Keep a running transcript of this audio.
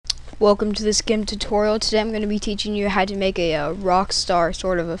Welcome to this Gimp tutorial. Today I'm going to be teaching you how to make a Rockstar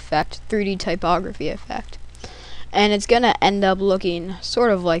sort of effect, 3D typography effect. And it's going to end up looking sort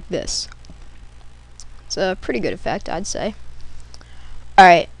of like this. It's a pretty good effect, I'd say.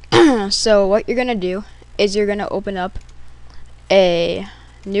 Alright, so what you're going to do is you're going to open up a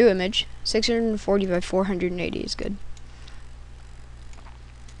new image. 640 by 480 is good.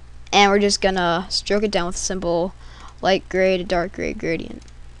 And we're just going to stroke it down with a simple light gray to dark gray gradient.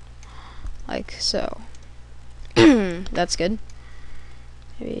 Like so. That's good.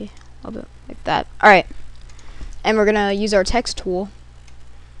 Maybe a little bit like that. Alright. And we're gonna use our text tool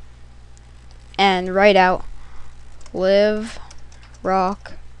and write out live,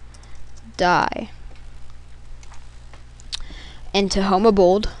 rock, die into Homa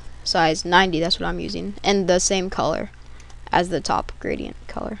bold, size 90, that's what I'm using, and the same color as the top gradient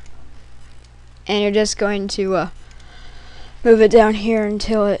color. And you're just going to move it down here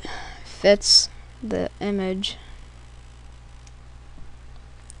until it fits the image.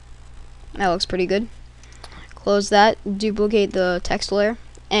 That looks pretty good. Close that, duplicate the text layer,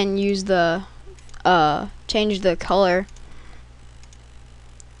 and use the change the color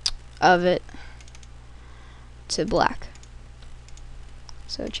of it to black.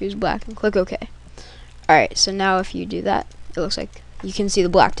 So choose black and click OK. Alright, so now if you do that, it looks like you can see the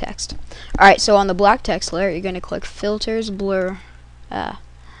black text. Alright, so on the black text layer, you're going to click Filters, Blur,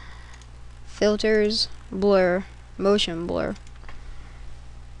 Filters, Blur, Motion Blur.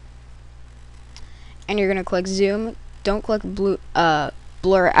 And you're going to click Zoom. Don't click Blur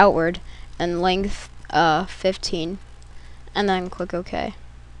Outward, and Length 15. And then click OK.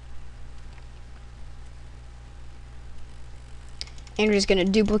 And you're just going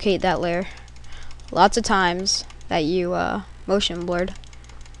to duplicate that layer lots of times that you motion blurred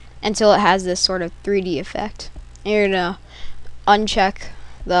until it has this sort of 3D effect. And you're going to uncheck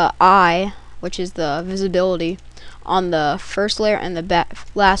the eye, which is the visibility, on the first layer and the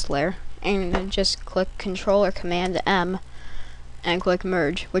last layer, and just click Control or Command M and click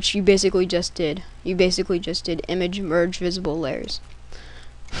Merge, which you basically just did. You basically just did Image Merge Visible Layers.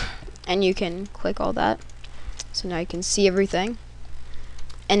 And you can click all that. So now you can see everything.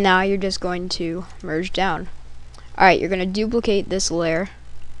 And now you're just going to merge down. Alright, you're going to duplicate this layer.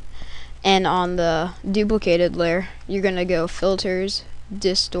 And on the duplicated layer, you're going to go Filters,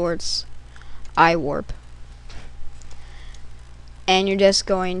 Distorts, Eye Warp. And you're just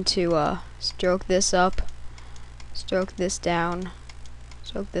going to stroke this up, stroke this down,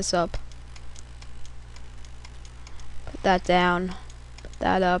 stroke this up, put that down, put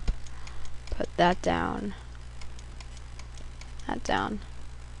that up, put that down, that down.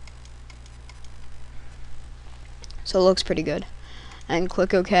 So it looks pretty good. And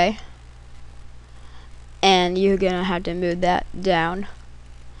click OK. And you're gonna have to move that down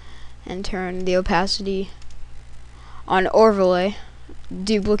and turn the opacity on overlay,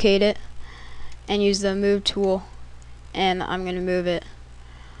 duplicate it, and use the move tool, and I'm gonna move it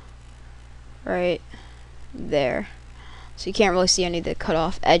right there, so you can't really see any of the cut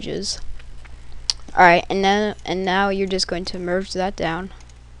off edges. Alright, and now you're just going to merge that down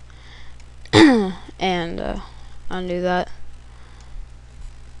and undo that.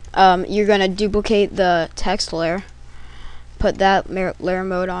 You're gonna duplicate the text layer, put that layer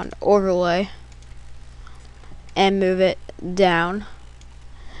mode on overlay, and move it down,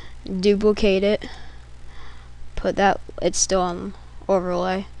 duplicate it, put that, it's still on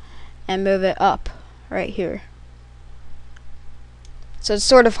overlay, and move it up right here. So it's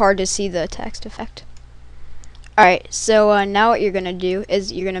sort of hard to see the text effect. Alright, so now what you're gonna do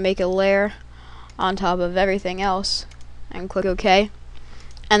is you're gonna make a layer on top of everything else and click OK.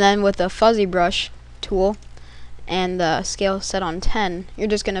 And then with the fuzzy brush tool and the scale set on 10, you're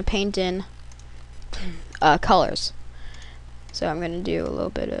just gonna paint in colors. So I'm gonna do a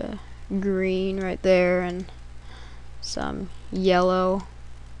little bit of green right there and some yellow,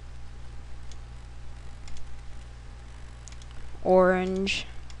 orange,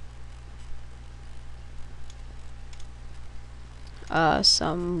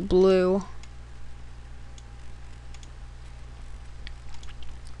 some blue,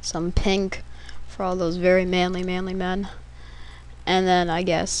 some pink for all those very manly men, and then I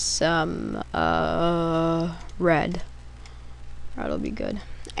guess some red. That'll be good.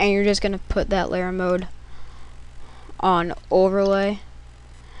 And you're just gonna put that layer mode on overlay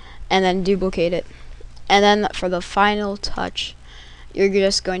and then duplicate it. And then for the final touch, you're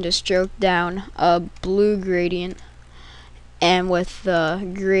just going to stroke down a blue gradient, and with the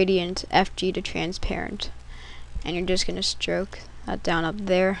gradient FG to transparent, and you're just gonna stroke that down up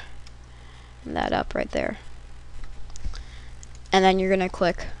there and that up right there. And then you're gonna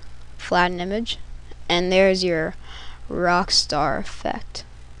click flatten image, and there's your Rockstar effect.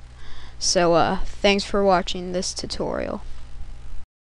 So thanks for watching this tutorial.